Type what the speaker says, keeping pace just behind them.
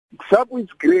SAPO is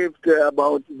grieved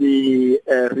about the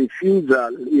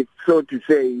refusal, if so to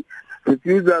say,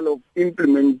 refusal of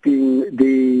implementing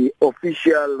the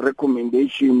official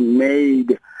recommendation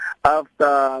made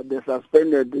after the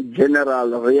suspended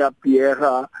General Rea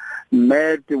Pierre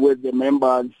met with the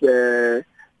members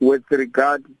with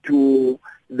regard to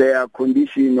their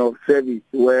condition of service,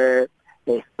 where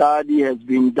a study has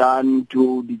been done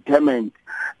to determine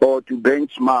or to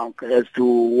benchmark as to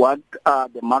what are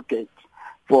the markets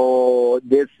for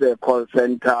this call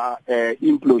center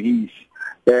employees.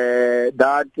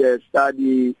 That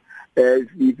study, if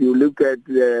you look at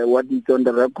what is on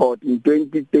the record in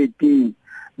 2013,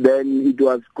 then it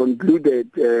was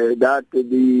concluded that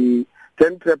the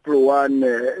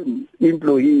 10,111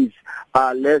 employees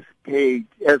are less paid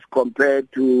as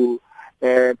compared to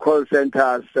call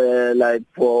centers like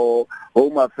for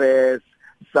Home Affairs,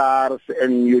 SARS,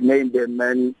 and you name them,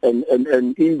 and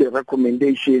in the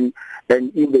recommendation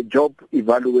and in the job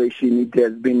evaluation, it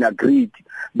has been agreed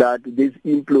that these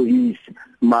employees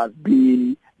must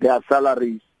be, their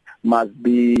salaries must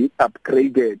be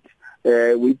upgraded.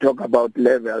 We talk about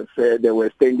levels. They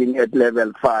were standing at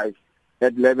level 5.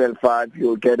 At level 5,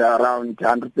 you'll get around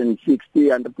 160,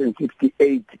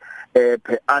 168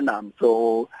 per annum.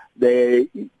 So the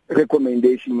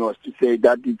recommendation was to say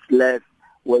that it's less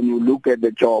when you look at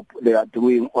the job they are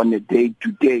doing on a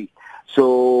day-to-day.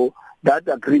 So that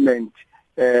agreement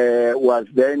was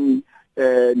then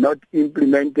not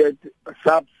implemented.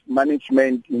 SAP's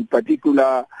management, in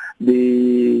particular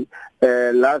the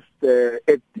last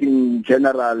acting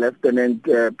General Lieutenant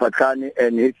Patlane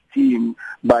and his team,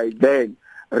 by then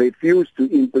refused to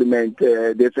implement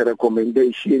this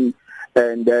recommendation,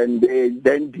 and then they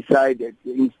then decided,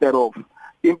 instead of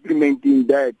implementing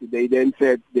that, they then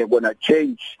said they're going to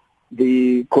change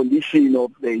the condition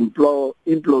of the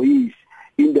employees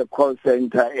in the call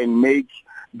center and make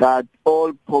that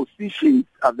all positions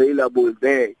available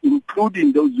there,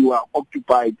 including those who are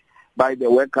occupied by the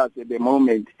workers at the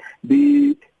moment,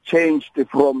 be changed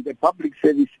from the Public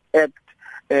Service Act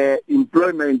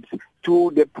employment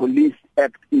to the Police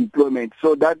Act employment,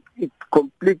 so that it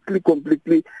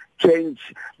completely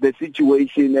changed the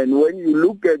situation. And when you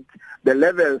look at the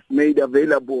levels made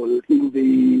available in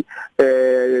the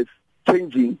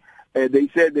changing, they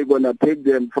said they're going to take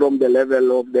them from the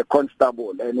level of the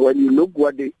constable. And when you look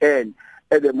what they earn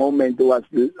at the moment, it was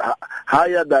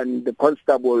higher than the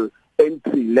constable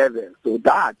entry level. So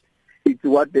that is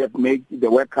what they have made the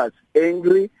workers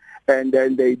angry. And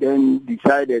then they then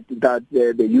decided that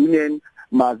the union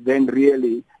must then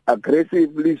really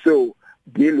aggressively so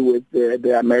deal with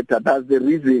their matter. That's the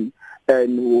reason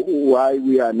and why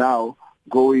we are now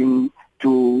going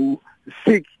to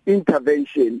seek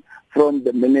intervention from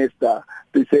the minister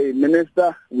to say,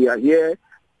 Minister, we are here,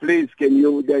 please can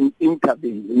you then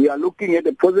intervene? We are looking at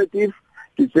the positive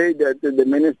to say that the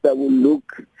minister will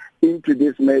look into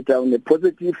this matter on the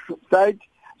positive side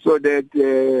so that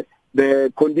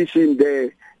the condition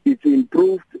there is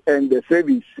improved and the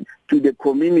service to the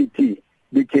community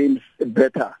becomes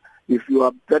better. If you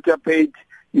are better paid,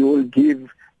 you will give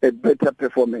a better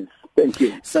performance. Thank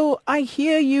you. So I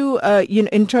hear you,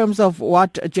 in terms of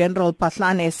what General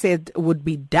Patlane said would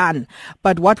be done,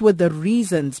 but what were the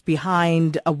reasons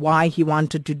behind why he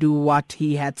wanted to do what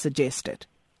he had suggested?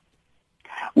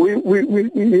 We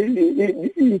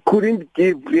couldn't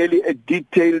give really a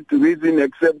detailed reason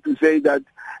except to say that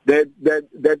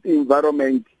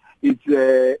environment is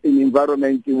an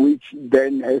environment which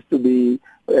then has to be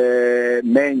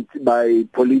meant by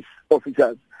police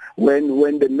officers.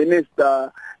 When the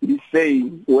minister is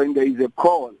saying, when there is a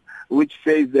call which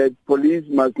says that police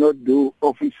must not do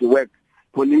office work,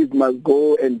 police must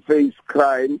go and face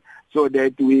crime so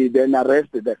that we then arrest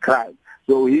the crime.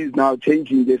 So he's now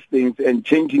changing these things and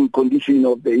changing condition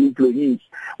of the employees,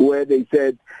 where they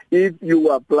said if you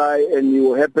apply and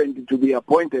you happen to be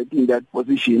appointed in that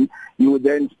position, you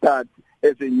then start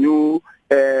as a new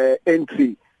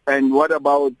entry. And what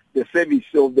about the service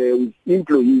of the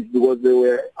employees, because they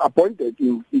were appointed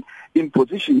in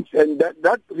positions, and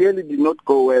that really did not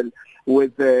go well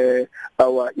with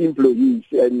our employees.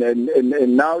 And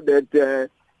now that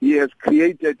he has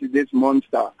created this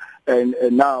monster, and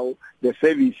now the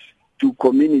service to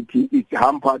community is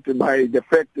hampered by the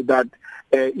fact that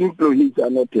employees are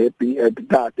not happy at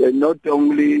that. And not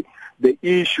only the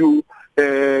issue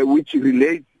which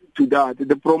relates to that,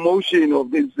 the promotion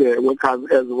of these workers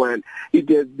as well. It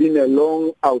has been a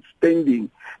long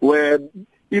outstanding where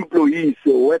employees,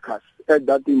 workers at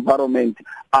that environment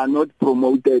are not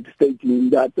promoted, stating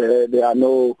that there are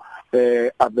no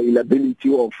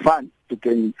availability of funds to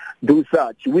can do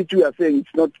such, which we are saying it's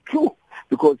not true.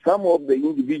 because some of the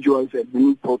individuals have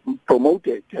been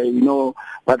promoted.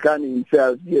 Patlane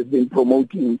himself, he has been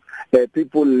promoting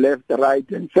people left, right,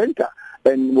 and center.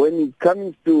 And when it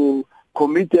comes to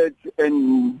committed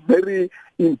and very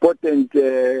important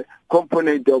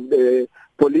component of the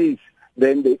police,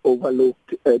 then they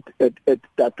overlooked at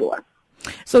that one.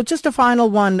 So just a final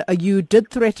one. You did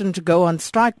threaten to go on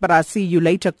strike, but I see you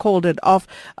later called it off.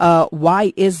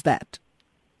 Why is that?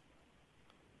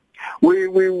 We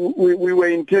were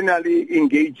internally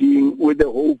engaging with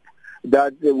the hope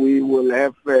that we will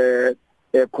have a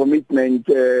commitment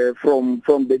from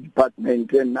the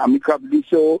department, and amicably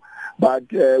so, but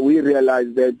we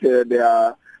realized that they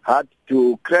are hard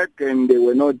to crack and they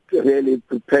were not really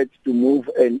prepared to move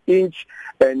an inch,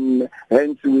 and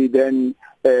hence we then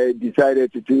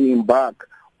decided to embark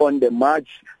on the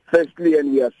march. Firstly,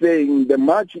 and we are saying the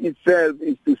march itself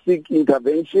is to seek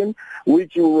intervention,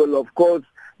 which we will of course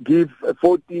give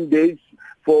 14 days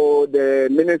for the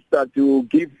minister to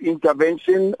give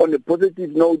intervention on a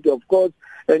positive note, of course,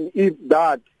 and if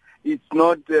that is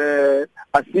not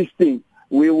assisting,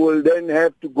 we will then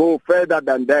have to go further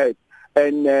than that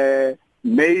and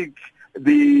make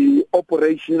the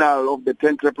operational of the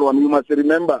 10-1. You must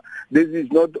remember, this is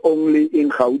not only in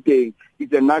Gauteng,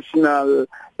 it's a national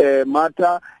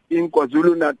matter. In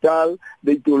KwaZulu-Natal,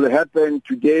 it will happen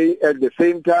today at the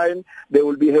same time. They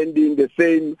will be handing the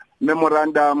same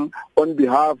memorandum on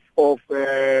behalf of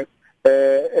the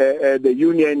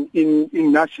union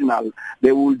in national.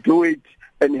 They will do it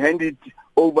and hand it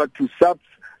over to SAPS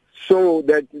so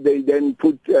that they then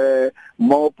put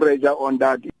more pressure on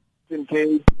that.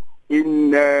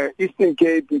 In Eastern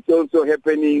Cape, it's also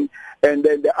happening, and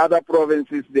then the other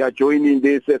provinces, they are joining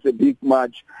this as a big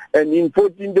march. And in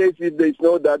 14 days, if there is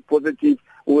no that positive,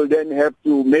 we'll then have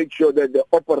to make sure that the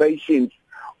operations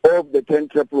of the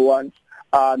 10-1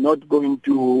 are not going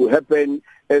to happen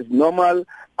as normal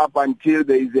up until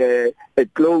there is a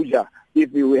closure,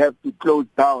 if we have to close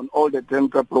down all the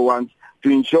 10-1s to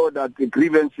ensure that the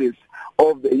grievances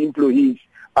of the employees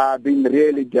are being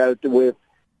really dealt with.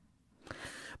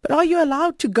 But are you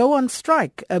allowed to go on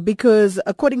strike? Because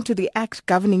according to the Act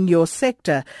governing your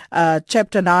sector,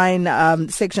 Chapter 9,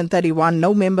 Section 31,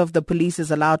 no member of the police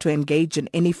is allowed to engage in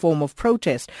any form of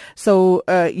protest. So,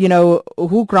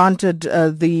 who granted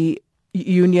the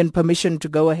union permission to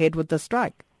go ahead with the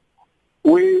strike?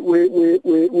 We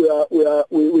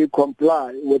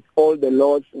comply with all the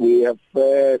laws. We have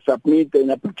submitted an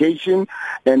application,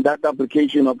 and that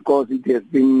application, of course, it has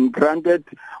been granted.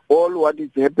 All what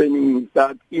is happening is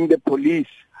that in the police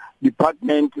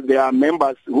department, there are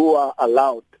members who are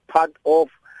allowed. Part of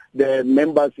the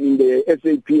members in the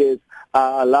SAPS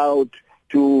are allowed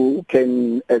to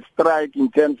strike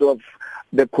in terms of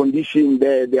the condition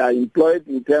they are employed,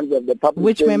 in terms of the public.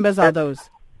 Which members are those?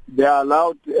 They are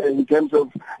allowed in terms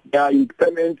of their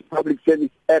employment. Public Service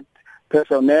Act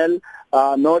personnel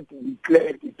are not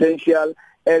declared essential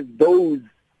as those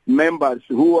members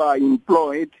who are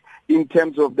employed in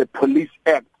terms of the Police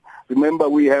Act. Remember,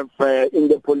 we have in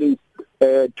the Police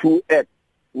 2 Act,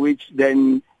 which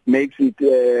then makes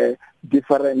it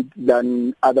different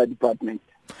than other departments.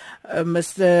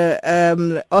 Mr.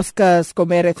 Oscar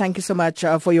Skomere, thank you so much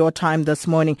for your time this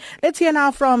morning. Let's hear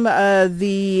now from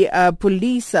the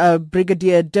police.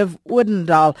 Brigadier Div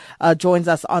Odendaal joins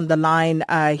us on the line.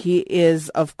 He is,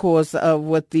 of course,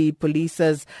 with the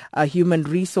police's Human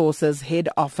Resources Head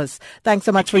Office. Thanks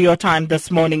so much for your time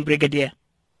this morning, Brigadier.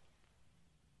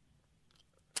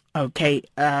 Okay,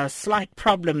 slight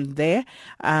problem there.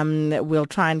 We'll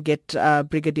try and get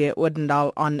Brigadier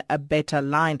Odendaal on a better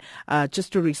line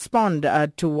just to respond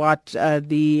to what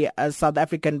the South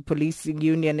African Policing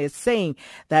Union is saying,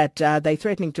 that they're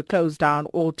threatening to close down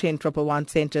all 10-1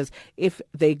 centres if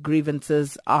their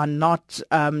grievances are not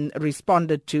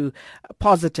responded to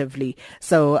positively.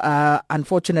 So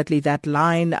unfortunately, that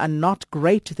line are not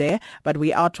great there, but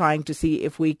we are trying to see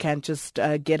if we can just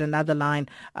get another line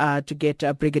to get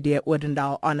Brigadier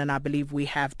Odendaal on, and I believe we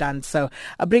have done so.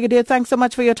 Brigadier, thanks so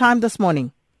much for your time this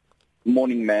morning.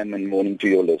 Morning, ma'am, and morning to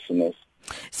your listeners.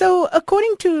 So,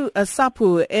 according to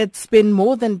SAPU, it's been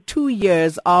more than 2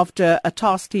 years after a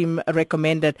task team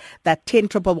recommended that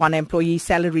 10-1 employee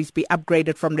salaries be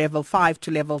upgraded from level 5 to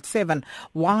level 7.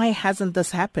 Why hasn't this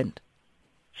happened?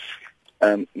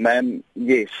 Ma'am,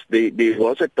 yes, there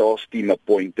was a task team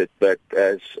appointed, but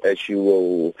as you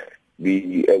will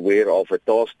be aware of, a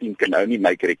task team can only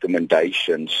make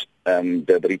recommendations.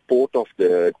 The report of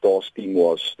the task team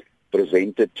was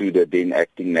presented to the then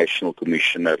acting National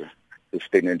Commissioner,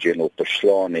 Lieutenant General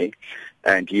Patlane,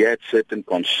 and he had certain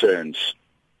concerns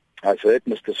I've heard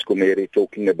Mr. Skumeri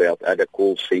talking about other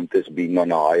call centers being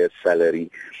on a higher salary,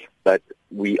 but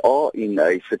we are in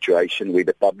a situation where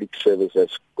the public service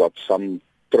has got some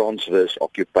transverse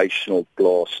occupational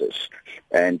classes,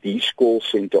 and these call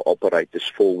center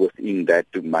operators fall within that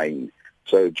domain.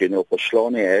 So General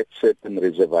Phoshane had certain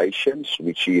reservations,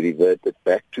 which he reverted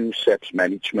back to SAP's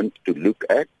management to look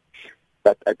at.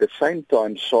 But at the same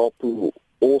time, SAPU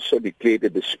also declared a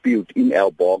dispute in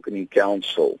our bargaining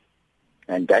council,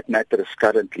 and that matter is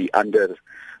currently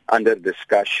under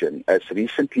discussion. As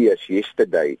recently as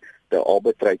yesterday, the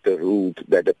arbitrator ruled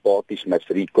that the parties must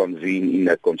reconvene in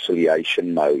a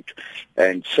conciliation mode,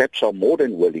 and SAPs are more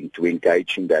than willing to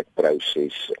engage in that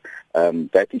process.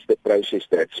 That is the process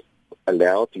that's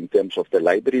allowed in terms of the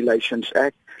Labour Relations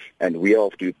Act, and we are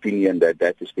of the opinion that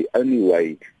that is the only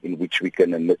way in which we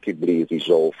can amicably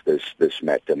resolve this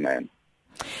matter, ma'am.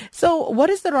 So what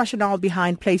is the rationale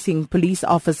behind placing police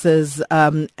officers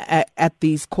at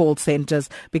these call centres?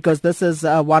 Because this is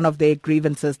one of their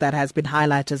grievances that has been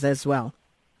highlighted as well.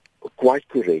 Quite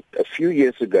correct. A few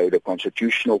years ago, the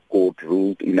Constitutional Court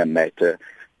ruled in a matter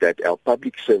that our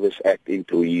Public Service Act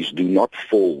employees do not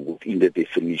fall within the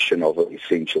definition of an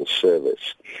essential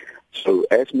service. So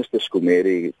as Mr.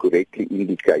 Skumeri correctly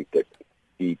indicated,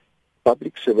 the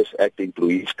Public Service Act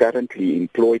employees currently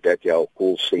employed at our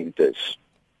call centres,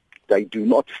 they do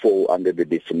not fall under the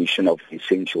definition of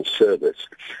essential service.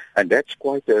 And that's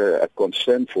quite a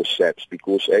concern for SAPS,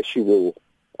 because as you will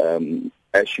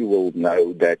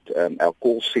know that our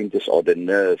call centres are the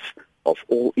nerve of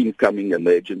all incoming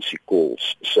emergency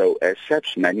calls. So as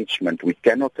SAPS management, we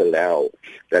cannot allow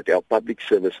that our Public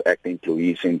Service Act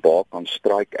employees embark on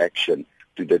strike action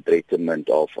to the detriment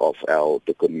of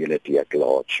the community at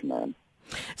large, ma'am.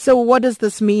 So what does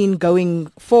this mean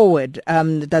going forward?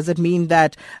 Does it mean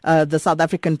that the South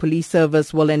African Police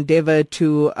Service will endeavour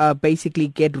to basically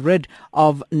get rid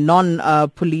of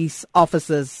non-police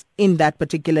officers in that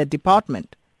particular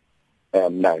department?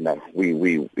 No.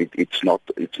 It's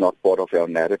not part of our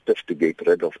narrative to get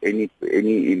rid of any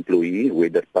employee,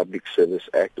 whether Public Service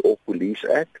Act or Police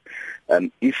Act.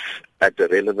 If at the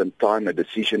relevant time a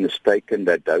decision is taken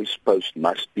that those posts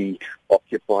must be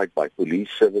occupied by Police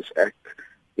Service Act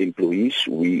employees,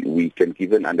 we can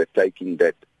give an undertaking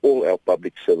that all our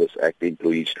Public Service Act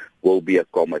employees will be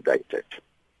accommodated.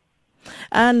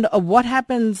 And what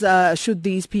happens should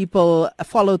these people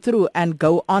follow through and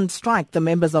go on strike, the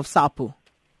members of SAPU?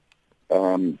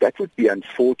 That would be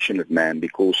unfortunate, ma'am,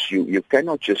 because you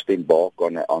cannot just embark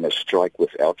on a strike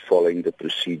without following the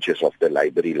procedures of the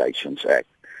Labour Relations Act.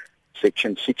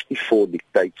 Section 64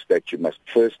 dictates that you must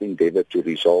first endeavour to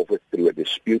resolve it through a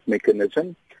dispute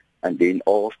mechanism, and then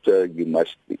after you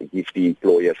must give the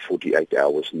employer 48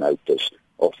 hours notice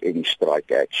of any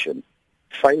strike action.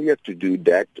 Failure to do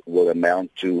that will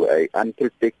amount to an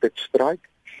unprotected strike,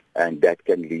 and that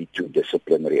can lead to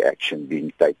disciplinary action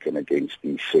being taken against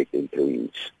these said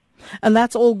employees. And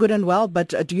that's all good and well,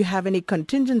 but do you have any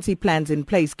contingency plans in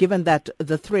place, given that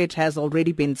the threat has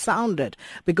already been sounded?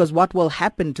 Because what will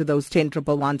happen to those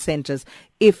 10,111 centres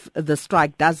if the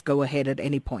strike does go ahead at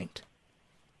any point?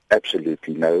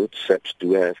 Absolutely no. SAPs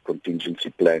do have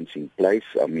contingency plans in place.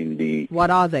 I mean,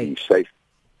 what are they?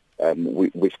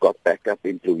 We've got backup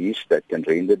employees that can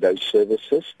render those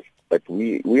services, but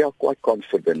we are quite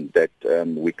confident that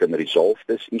we can resolve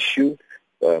this issue.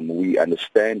 We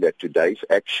understand that today's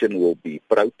action will be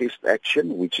protest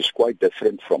action, which is quite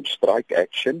different from strike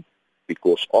action,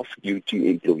 because off-duty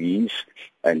employees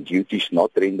and duties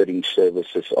not rendering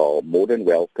services are more than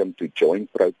welcome to join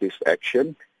protest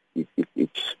action.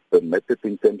 It's permitted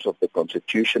in terms of the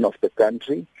constitution of the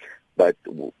country, but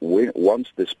once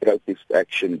this protest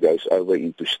action goes over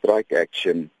into strike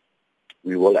action,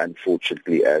 we will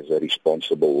unfortunately, as a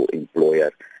responsible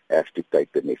employer, have to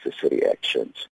take the necessary actions.